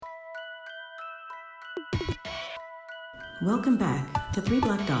Welcome back to Three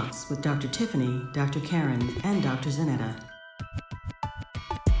Black Docs with Dr. Tiffany, Dr. Karen, and Dr. Zanetta.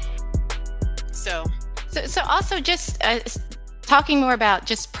 So also just talking more about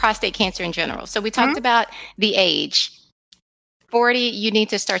just prostate cancer in general. So we talked about the age. 40, you need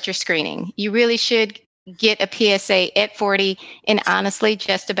to start your screening. You really should get a PSA at 40 and honestly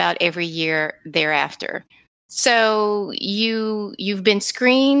just about every year thereafter. So you've been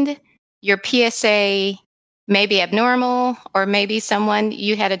screened, your PSA may be abnormal, or maybe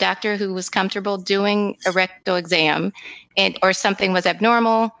you had a doctor who was comfortable doing a rectal exam or something was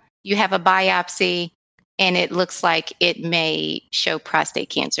abnormal, you have a biopsy and it looks like it may show prostate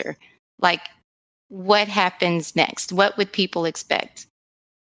cancer. Like, what happens next? What would people expect?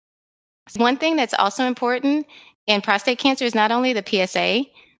 One thing that's also important in prostate cancer is not only the PSA,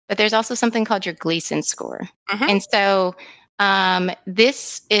 but there's also something called your Gleason score. And so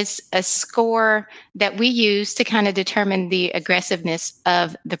this is a score that we use to kind of determine the aggressiveness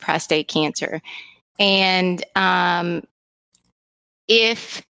of the prostate cancer. And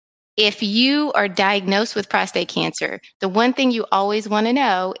if you are diagnosed with prostate cancer, the one thing you always want to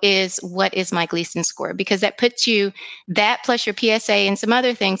know is, what is my Gleason score? Because that plus your PSA and some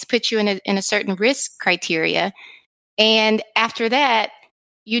other things puts you in a certain risk criteria. And after that,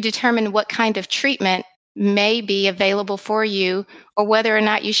 you determine what kind of treatment may be available for you or whether or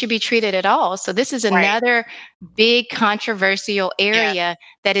not you should be treated at all. So this is another big controversial area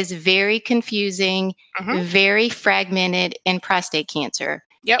that is very confusing, very fragmented in prostate cancer.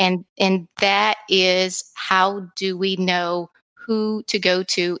 Yep. And that is, how do we know who to go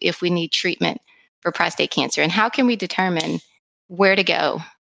to if we need treatment for prostate cancer? And how can we determine where to go?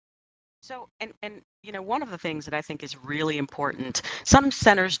 So, and one of the things that I think is really important, some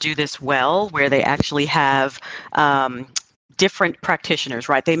centers do this well, where they actually have different practitioners,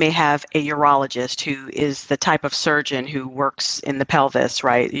 right? They may have a urologist who is the type of surgeon who works in the pelvis,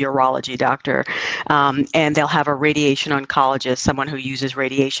 right? Urology doctor. And they'll have a radiation oncologist, someone who uses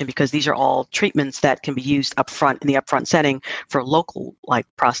radiation, because these are all treatments that can be used upfront in the upfront setting for local, like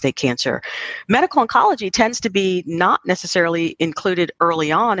prostate cancer. Medical oncology tends to be not necessarily included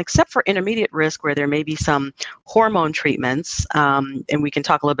early on, except for intermediate risk, where there may be some hormone treatments. And we can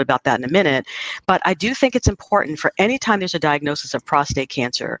talk a little bit about that in a minute. But I do think it's important for any time there's a diagnosis of prostate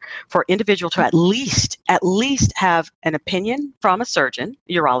cancer for individual to at least have an opinion from a surgeon,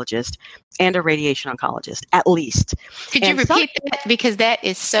 urologist, and a radiation oncologist, at least. Could you repeat that? Because that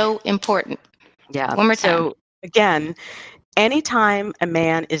is so important. Yeah. One more time. So again, anytime a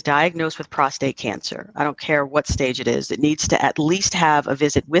man is diagnosed with prostate cancer, I don't care what stage it is, it needs to at least have a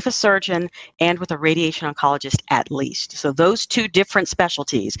visit with a surgeon and with a radiation oncologist at least. So those two different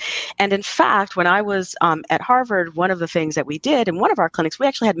specialties. And in fact, when I was at Harvard, one of the things that we did in one of our clinics, we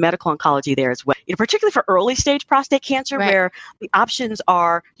actually had medical oncology there as well, particularly for early stage prostate cancer, where the options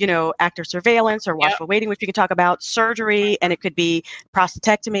are, active surveillance or watchful waiting, which we can talk about, surgery, and it could be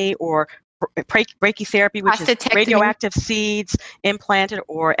prostatectomy or brachytherapy, which is radioactive seeds implanted,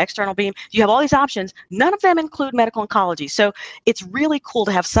 or external beam. You have all these options. None of them include medical oncology. So it's really cool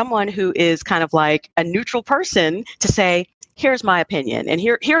to have someone who is kind of like a neutral person to say, here's my opinion, and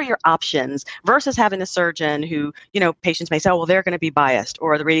here are your options, versus having a surgeon who, patients may say, oh, well, they're going to be biased,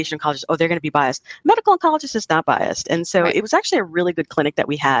 or the radiation oncologist, oh, they're going to be biased. Medical oncologist is not biased. And so it was actually a really good clinic that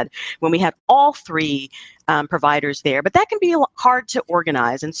we had when we had all three providers there, but that can be hard to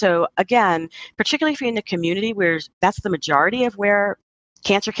organize. And so again, particularly if you're in the community, where that's the majority of where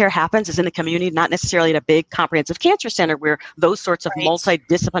cancer care happens, is in the community, not necessarily at a big comprehensive cancer center where those sorts of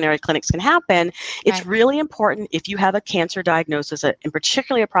multidisciplinary clinics can happen. It's really important, if you have a cancer diagnosis, and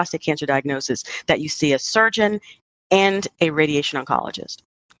particularly a prostate cancer diagnosis, that you see a surgeon and a radiation oncologist.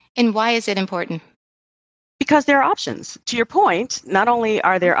 And why is it important? Because there are options. To your point, not only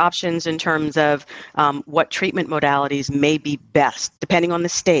are there options in terms of what treatment modalities may be best, depending on the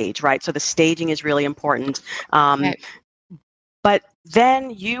stage, right? So the staging is really important. But then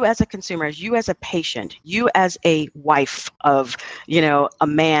you as a consumer, you as a patient, you as a wife of, a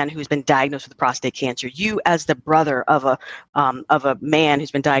man who's been diagnosed with prostate cancer, you as the brother of a man who's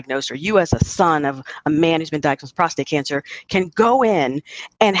been diagnosed, or you as a son of a man who's been diagnosed with prostate cancer, can go in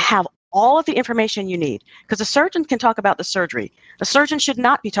and have all of the information you need. Because a surgeon can talk about the surgery. A surgeon should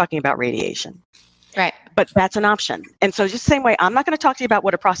not be talking about radiation. Right. But that's an option. And so just the same way, I'm not going to talk to you about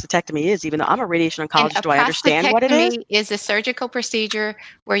what a prostatectomy is, even though I'm a radiation oncologist. Do I understand what it is? A prostatectomy is a surgical procedure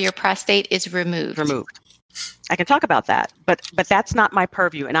where your prostate is removed. I can talk about that, but that's not my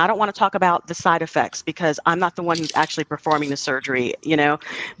purview, and I don't want to talk about the side effects because I'm not the one who's actually performing the surgery,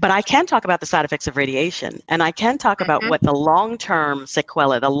 but I can talk about the side effects of radiation, and I can talk about what the long-term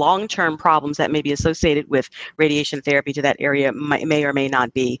sequelae, the long-term problems that may be associated with radiation therapy to that area may or may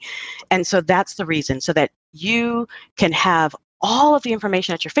not be. And so that's the reason, so that you can have all of the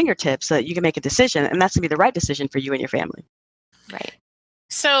information at your fingertips so that you can make a decision, and that's going to be the right decision for you and your family. Right.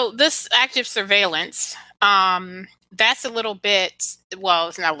 So this active surveillance, that's a little bit, well,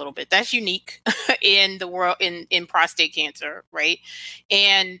 it's not a little bit, that's unique in the world, in prostate cancer, right?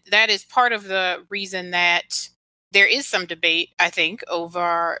 And that is part of the reason that there is some debate, I think,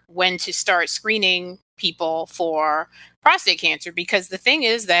 over when to start screening people for prostate cancer, because the thing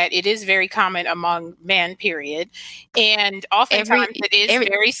is that it is very common among men, period. And oftentimes it is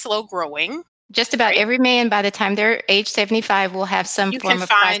very slow growing. Just about every man, by the time they're age 75, will have some form of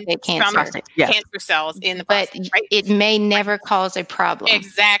prostate cancer. Cancer cells in the prostate, but it may never cause a problem.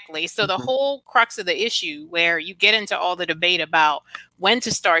 Exactly. So the whole crux of the issue, where you get into all the debate about when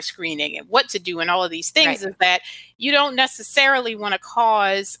to start screening and what to do and all of these things, is that you don't necessarily want to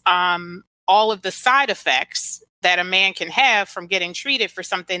cause all of the side effects that a man can have from getting treated for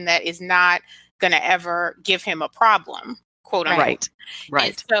something that is not going to ever give him a problem. Quote unquote. Right.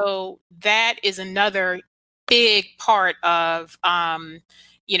 And so that is another big part of,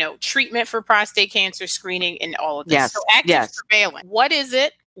 treatment for prostate cancer, screening, and all of this. Yes. So active surveillance. What is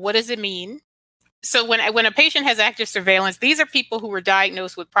it? What does it mean? So when a patient has active surveillance, these are people who were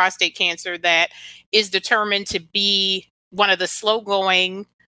diagnosed with prostate cancer that is determined to be one of the slow growing,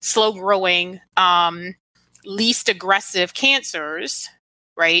 least aggressive cancers,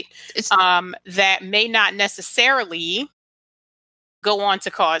 right? That may not necessarily go on to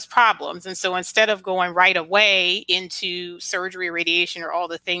cause problems. And so instead of going right away into surgery, radiation, or all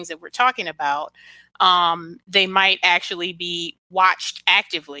the things that we're talking about, they might actually be watched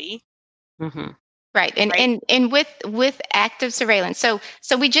actively. Mm-hmm. Right. And with active surveillance. So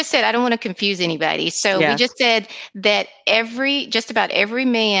we just said, I don't want to confuse anybody. So we just said that just about every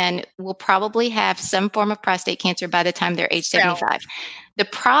man will probably have some form of prostate cancer by the time they're age 75. The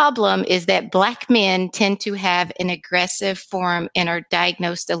problem is that Black men tend to have an aggressive form and are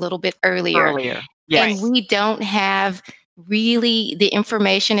diagnosed a little bit earlier. Yes. And we don't have really the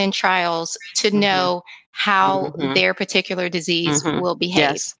information in trials to know how their particular disease will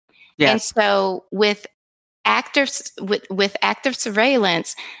behave. Yes. And so with active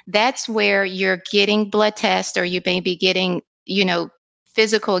surveillance, that's where you're getting blood tests, or you may be getting,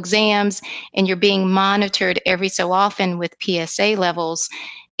 physical exams, and you're being monitored every so often with PSA levels.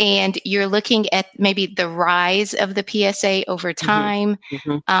 And you're looking at maybe the rise of the PSA over time.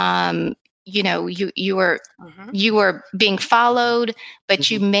 You are being followed,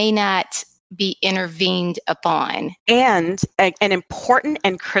 but you may not be intervened upon. And an important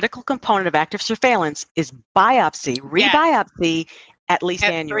and critical component of active surveillance is biopsy, rebiopsy, at least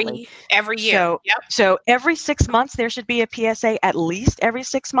annually. Every year. So every 6 months, there should be a PSA at least every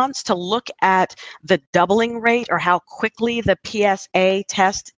 6 months to look at the doubling rate, or how quickly the PSA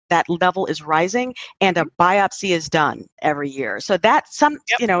test, that level is rising, and a biopsy is done every year. So that's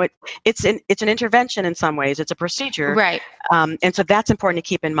it's an intervention in some ways. It's a procedure. Right. And so that's important to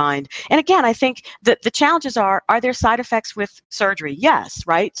keep in mind. And again, I think that the challenges are there side effects with surgery? Yes,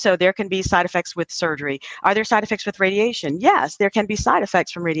 right? So there can be side effects with surgery. Are there side effects with radiation? Yes, there can be side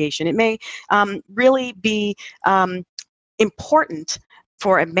effects from radiation. It may really be important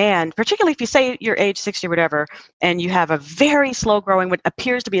for a man, particularly if you say you're age 60 or whatever, and you have a very slow growing, what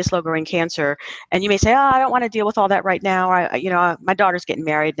appears to be a slow growing cancer, and you may say, I don't want to deal with all that right now. My daughter's getting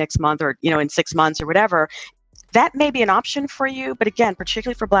married next month, or, in 6 months or whatever. That may be an option for you. But again,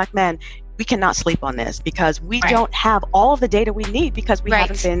 particularly for Black men, we cannot sleep on this, because we don't have all of the data we need, because we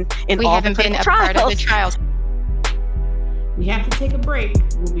haven't been in all the clinical trials. Part of the trials. We have to take a break.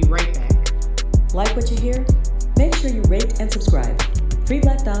 We'll be right back. Like what you hear? Make sure you rate and subscribe. Three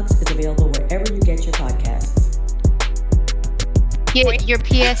Black Docs is available wherever you get your podcasts. Get your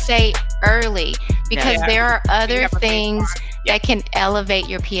PSA early, because there are other things that can elevate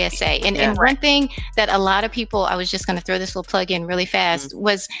your PSA. And one thing that a lot of people, I was just going to throw this little plug in really fast,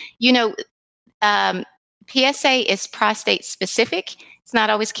 was, PSA is prostate specific. It's not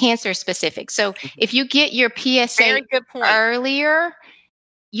always cancer specific. So if you get your PSA earlier,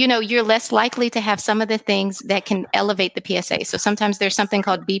 you're less likely to have some of the things that can elevate the PSA. So sometimes there's something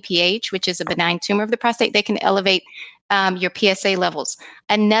called BPH, which is a benign tumor of the prostate. They can elevate your PSA levels.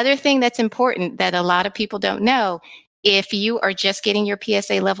 Another thing that's important that a lot of people don't know, if you are just getting your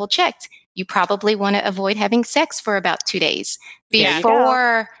PSA level checked, you probably want to avoid having sex for about 2 days Yeah.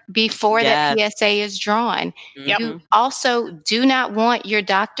 before Yes. that PSA is drawn. Yep. You also do not want your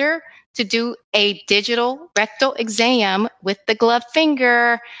doctor to do a digital rectal exam with the gloved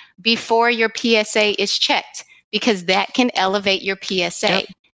finger before your PSA is checked, because that can elevate your PSA. Yep.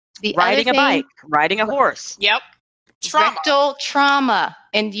 The Riding other a thing, bike, riding a horse. Yep. Trauma. rectal trauma,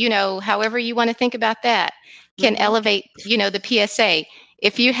 and however you want to think about that, can Mhm. elevate the PSA.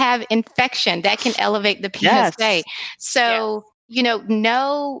 If you have infection, that can elevate the PSA. Yes. So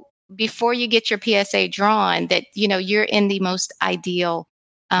know before you get your PSA drawn that you're in the most ideal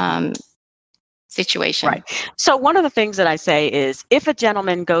situation. Right. So one of the things that I say is, if a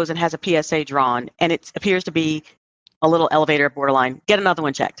gentleman goes and has a PSA drawn and it appears to be a little elevator borderline, get another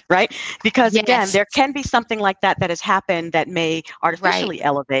one checked, right? Because again, Yes. there can be something like that has happened that may artificially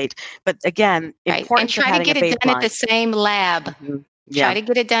elevate. But again, Right. And importance of try to having get a it done at the baseline. same lab. Mhm. Try Yeah. to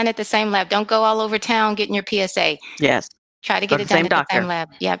get it done at the same lab. Don't go all over town getting your PSA. Yes. Try to Go get to it the done same at the doctor. same lab.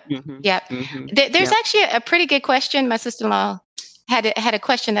 Yep. Mhm. Yep. Mhm. There's Yep. actually a pretty good question. My sister-in-law had a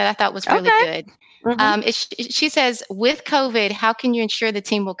question that I thought was really Okay. good. Mhm. She says, with COVID, how can you ensure the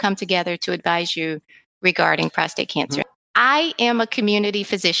team will come together to advise you regarding prostate cancer? I am a community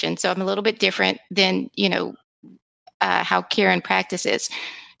physician, so I'm a little bit different than how Karen practices.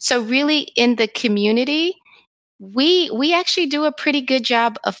 So really, in the community, we actually do a pretty good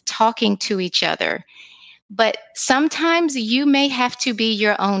job of talking to each other. But sometimes you may have to be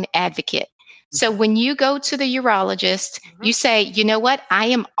your own advocate. So when you go to the urologist, you say, you know what? I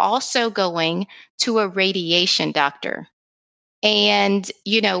am also going to a radiation doctor. And,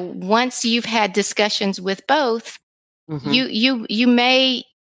 once you've had discussions with both, Mhm. you may,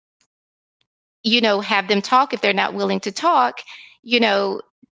 have them talk. If they're not willing to talk,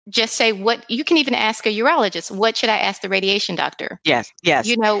 just say what you can even ask a urologist. What should I ask the radiation doctor? Yes. Yes.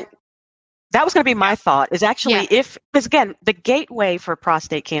 That was going to be my thought, is actually because again, the gateway for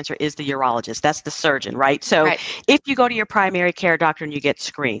prostate cancer is the urologist. That's the surgeon, right? So Right. if you go to your primary care doctor and you get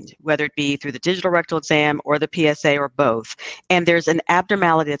screened, whether it be through the digital rectal exam or the PSA or both, and there's an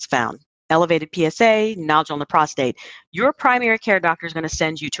abnormality that's found, elevated PSA, nodule on the prostate, your primary care doctor is going to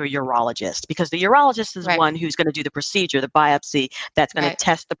send you to a urologist, because the urologist is Right. one who's going to do the procedure, the biopsy, that's going Right. to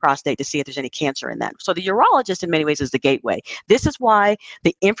test the prostate to see if there's any cancer in that. So the urologist in many ways is the gateway. This is why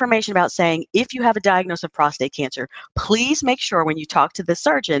the information about saying, if you have a diagnosis of prostate cancer, please make sure when you talk to the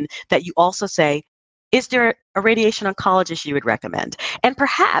surgeon that you also say, is there a radiation oncologist you would recommend? And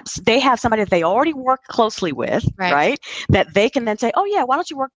perhaps they have somebody that they already work closely with, right? That they can then say, oh yeah, why don't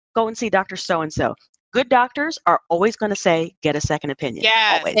you go and see Dr. So-and-so. Good doctors are always going to say, get a second opinion.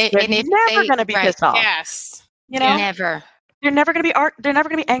 Yes. Always. They're never going to be pissed off. Yes. Never. They're never going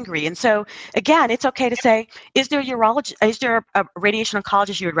to be angry. And so again, it's okay to say, is there a radiation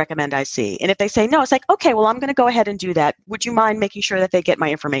oncologist you would recommend I see? And if they say no, it's like, okay, well, I'm going to go ahead and do that. Would you mind making sure that they get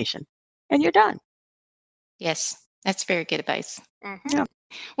my information? And you're done. Yes, that's very good advice. Yeah.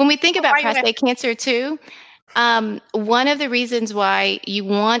 When we think about prostate cancer too, one of the reasons why you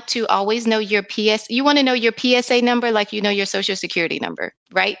want to always know your you want to know your PSA number like you know your social security number,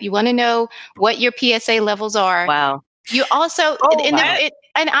 right? You want to know what your PSA levels are. Wow. You also,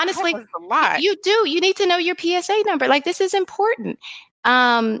 and honestly, that was a lot. you do. You need to know your PSA number. Like, this is important.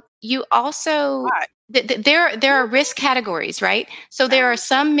 You also, there are risk categories, right? So there are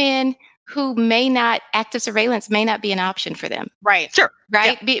some men who active surveillance may not be an option for them. Right. Sure.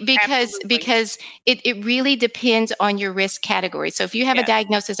 Right. Yeah, Because it really depends on your risk category. So if you have a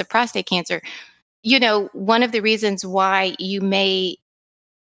diagnosis of prostate cancer, one of the reasons why you may,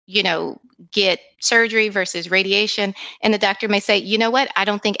 get surgery versus radiation, and the doctor may say, you know what, I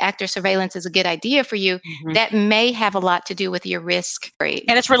don't think active surveillance is a good idea for you. That may have a lot to do with your risk rate.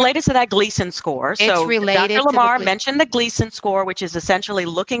 And it's related to that Gleason score. So related Dr. Lamar mentioned the Gleason score, which is essentially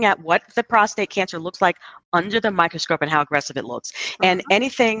looking at what the prostate cancer looks like under the microscope and how aggressive it looks. And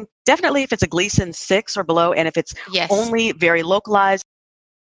anything, definitely if it's a Gleason 6 or below, and if it's only very localized,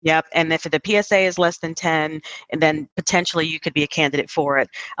 yep. And if the PSA is less than 10, and then potentially you could be a candidate for it.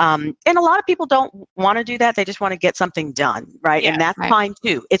 And a lot of people don't want to do that. They just want to get something done, right? And that's fine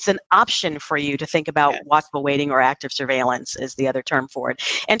too. It's an option for you to think about watchful waiting or active surveillance is the other term for it.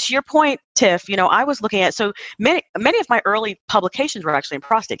 And to your point, Tiff, I was looking at, so many of my early publications were actually in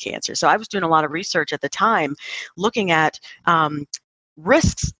prostate cancer. So I was doing a lot of research at the time looking at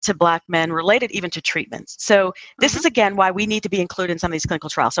risks to Black men related even to treatments. So this is, again, why we need to be included in some of these clinical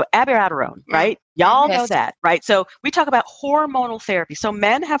trials. So abiraterone, right? Y'all know Yes. that, right? So we talk about hormonal therapy. So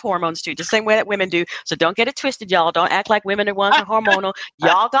men have hormones too, just the same way that women do. So don't get it twisted, y'all. Don't act like women are ones are hormonal.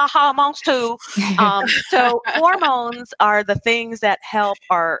 Y'all got hormones too. So hormones are the things that help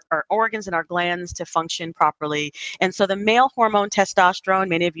our organs and our glands to function properly. And so the male hormone testosterone,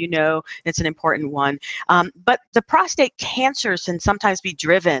 many of you know, it's an important one. But the prostate cancers can sometimes be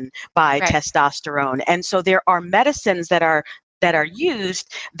driven by Right. testosterone. And so there are medicines that are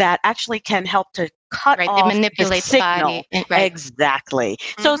used that actually can help to cut Right. They off manipulate the the signal. body. Right. Exactly.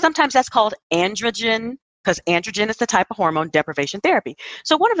 So sometimes that's called androgen, because androgen is the type of hormone deprivation therapy.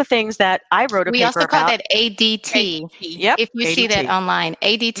 So one of the things that I wrote a We paper also call about. that ADT. Yep. If you see that ADT. online,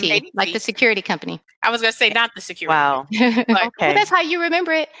 ADT, like ADT. the security company. I was going to say not the security. Wow. But- Well, Okay. that's how you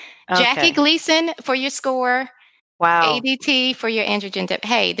remember it. Jackie Okay. Gleason for your score, Wow. ADT for your androgen dip.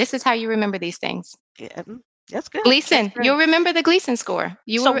 Hey, this is how you remember these things. Yeah, that's good. Gleason, That's good. you'll remember the Gleason score.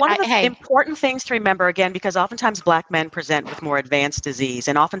 So one of the hey, important things to remember, again, because oftentimes Black men present with more advanced disease,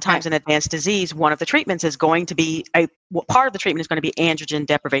 and oftentimes in advanced disease, one of the treatments is going to be part of the treatment is going to be androgen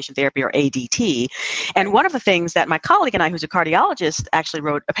deprivation therapy, or ADT. And one of the things that my colleague and I, who's a cardiologist, actually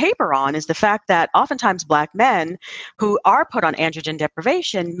wrote a paper on is the fact that oftentimes Black men who are put on androgen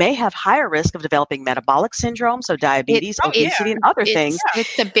deprivation may have higher risk of developing metabolic syndrome, so diabetes, obesity, and other things.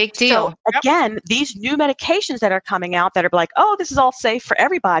 It's a big deal. So again, these new medications that are coming out that are like, oh, this is all safe for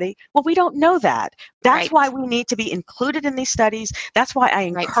everybody. Well, we don't know that. That's Right. why we need to be included in these studies. That's why I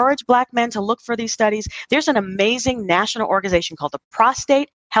encourage Black men to look for these studies. There's an amazing national organization called the Prostate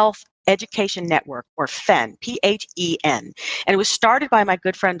Health Education Network, or PHEN, PHEN. And it was started by my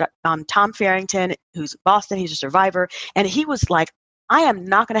good friend Tom Farrington, who's Boston. He's a survivor. And he was like, I am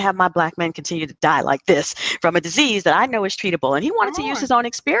not going to have my Black men continue to die like this from a disease that I know is treatable. And he wanted to use his own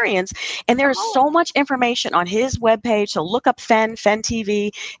experience. And there is so much information on his webpage. So look up PHEN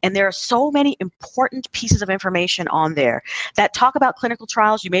TV. And there are so many important pieces of information on there that talk about clinical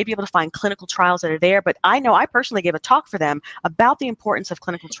trials. You may be able to find clinical trials that are there. But I know I personally gave a talk for them about the importance of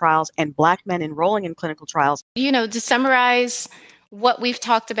clinical trials and Black men enrolling in clinical trials. To summarize what we've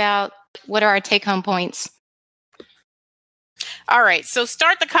talked about, what are our take-home points? All right. So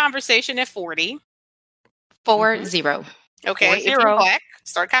start the conversation at 40. 40. Okay. 40. If you're Black,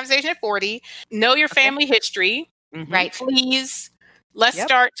 start the conversation at 40. Know your family history. Right. Please. Let's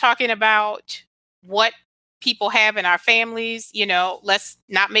start talking about what people have in our families. Let's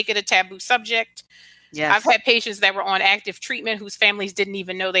not make it a taboo subject. Yes. I've had patients that were on active treatment whose families didn't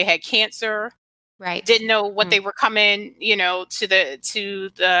even know they had cancer. Right. Didn't know what they were coming, to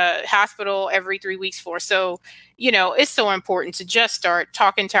the hospital every 3 weeks for. So, it's so important to just start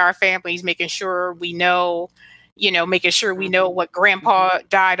talking to our families, making sure we know, making sure we know what grandpa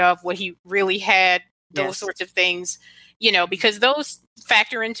died of, what he really had, those sorts of things, because those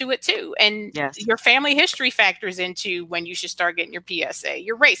factor into it too. And your family history factors into when you should start getting your PSA,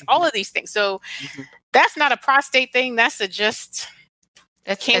 your race, all of these things. So that's not a prostate thing. That's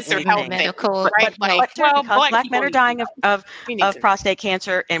That's cancer health medical, right? Because Black men are dying of prostate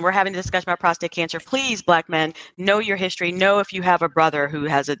cancer, and we're having a discussion about prostate cancer. Please, Black men, know your history. Know if you have a brother who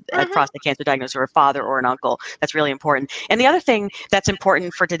has a prostate cancer diagnosis, or a father or an uncle. That's really important. And the other thing that's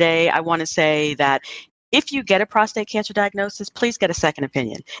important for today, I want to say that if you get a prostate cancer diagnosis, please get a second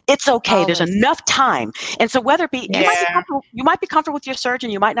opinion. It's okay. Always. There's enough time. And so whether it be, you might be comfortable with your surgeon,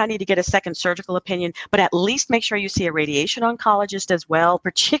 you might not need to get a second surgical opinion, but at least make sure you see a radiation oncologist as well,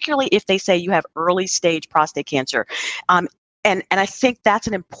 particularly if they say you have early stage prostate cancer. And I think that's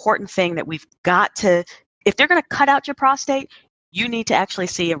an important thing that we've got to, if they're going to cut out your prostate, you need to actually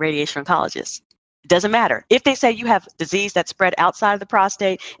see a radiation oncologist. It doesn't matter. If they say you have disease that's spread outside of the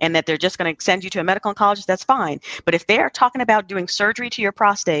prostate and that they're just going to send you to a medical oncologist, that's fine. But if they're talking about doing surgery to your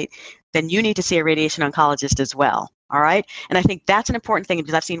prostate, then you need to see a radiation oncologist as well. All right. And I think that's an important thing,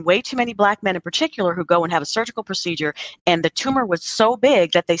 because I've seen way too many Black men in particular who go and have a surgical procedure and the tumor was so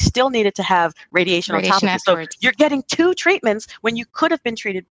big that they still needed to have radiation on top of it. So you're getting 2 treatments when you could have been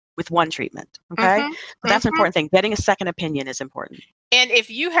treated with 1 treatment. Okay. So that's an important thing. Getting a second opinion is important. And if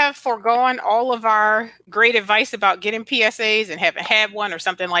you have foregone all of our great advice about getting PSAs and haven't had one or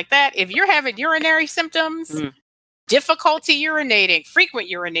something like that, if you're having urinary symptoms, difficulty urinating, frequent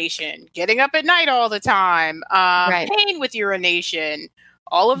urination, getting up at night all the time, pain with urination,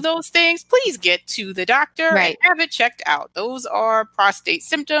 all of those things, please get to the doctor and have it checked out. Those are prostate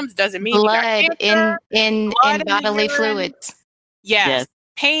symptoms. Doesn't mean blood you got cancer, in bodily fluids. Yes.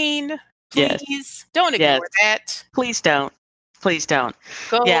 Pain. Please don't ignore that. Please don't. Please don't.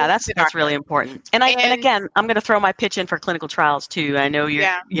 Go Yeah, to the that's doctor. really important. And again, I'm going to throw my pitch in for clinical trials too. I know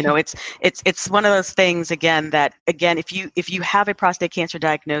it's one of those things that if you have a prostate cancer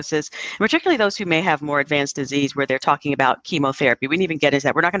diagnosis, particularly those who may have more advanced disease where they're talking about chemotherapy, we didn't even get into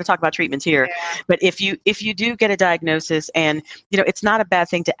that. We're not going to talk about treatments here, but if you do get a diagnosis, and it's not a bad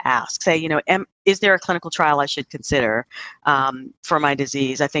thing to ask, say, is there a clinical trial I should consider for my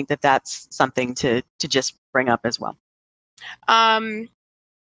disease? I think that's something to just bring up as well.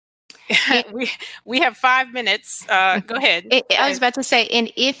 We have 5 minutes. Go ahead. I was about to say,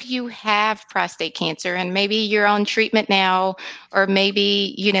 and if you have prostate cancer and maybe you're on treatment now, or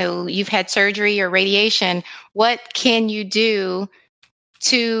maybe, you've had surgery or radiation, what can you do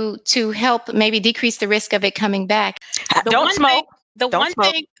to help maybe decrease the risk of it coming back? Don't smoke. The one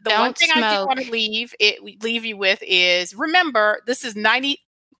thing I do want to leave you with is, remember, this is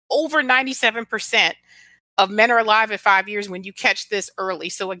over 97% of men are alive at 5 years when you catch this early.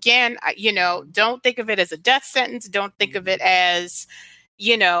 So again, don't think of it as a death sentence. Don't think of it as,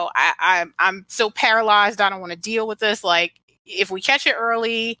 I'm so paralyzed, I don't want to deal with this. Like, if we catch it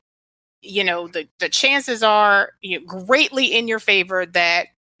early, the chances are greatly in your favor that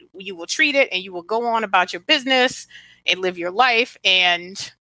you will treat it and you will go on about your business and live your life.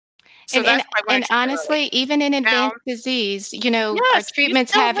 And so and honestly, even in advanced disease, our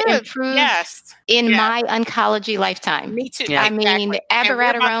treatments have improved in my oncology lifetime. Me too. Yeah. I mean,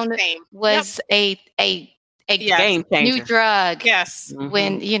 abiraterone was a game changer. new drug. Yes.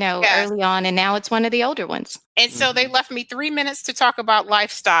 When, early on, and now it's one of the older ones. And so they left me 3 minutes to talk about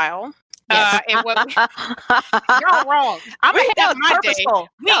lifestyle. Yes. And you're wrong. I'm going to have my purposeful. day.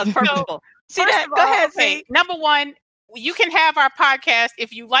 That was purposeful. See that? Go ahead, see. Number one, you can have our podcast.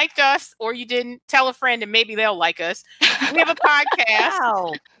 If you liked us or you didn't, tell a friend and maybe they'll like us. We have a podcast.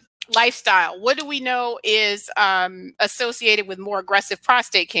 Wow. Lifestyle. What do we know is associated with more aggressive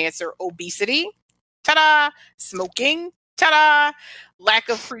prostate cancer? Obesity. Ta-da. Smoking. Ta-da. Lack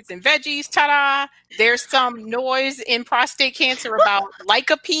of fruits and veggies. Ta-da. There's some noise in prostate cancer about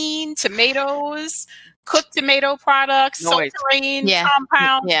lycopene, tomatoes, cooked tomato products, sulfurane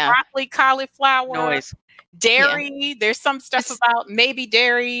compounds, broccoli, cauliflower. Noise. Dairy, there's some stuff about maybe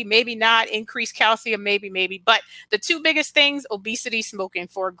dairy, maybe not, increased calcium, maybe. But the two biggest things, obesity, smoking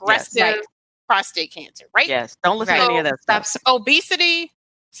for aggressive prostate cancer, right? Yes, don't listen to any of that stuff. Obesity,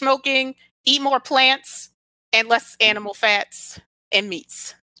 smoking, eat more plants and less animal fats and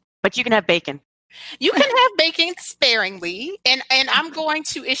meats. But you can have bacon. You can have bacon sparingly. And I'm going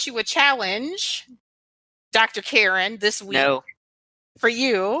to issue a challenge, Dr. Karen, this week. No. For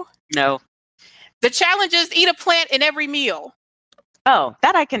you. No. The challenge is eat a plant in every meal. Oh,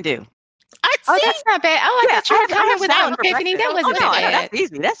 that I can do. That's not bad. Oh, I thought you were coming with that one, Tiffany. That wasn't bad.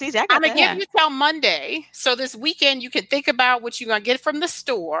 That's easy. I'm going to give you till Monday. So this weekend, you can think about what you're going to get from the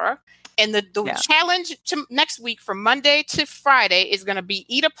store. And the challenge to next week from Monday to Friday is going to be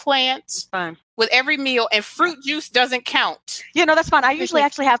eat a plant with every meal, and fruit juice doesn't count. That's fine. I usually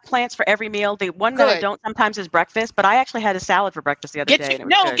actually have plants for every meal. The one that I don't sometimes is breakfast, but I actually had a salad for breakfast the other day.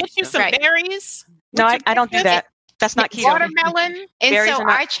 Get you some berries. No, I don't do that. That's not keto. Watermelon. And so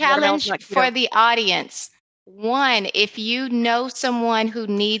our challenge for the audience, one, if you know someone who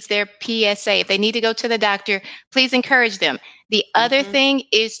needs their PSA, if they need to go to the doctor, please encourage them. The other thing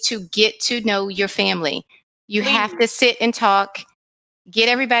is to get to know your family. You have to sit and talk, get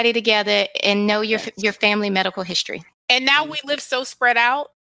everybody together, and know your family medical history. And now we live so spread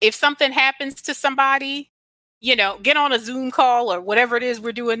out. If something happens to somebody, get on a Zoom call or whatever it is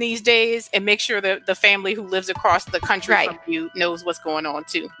we're doing these days, and make sure that the family who lives across the country from you knows what's going on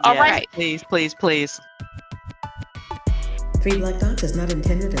too. All right. Please. 3 Black Docs is not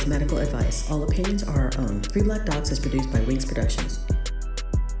intended as medical advice. All opinions are our own. 3 Black Docs is produced by Wings Productions.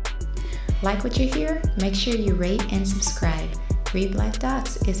 Like what you hear? Make sure you rate and subscribe. 3 Black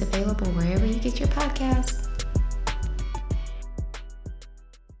Docs is available wherever you get your podcasts.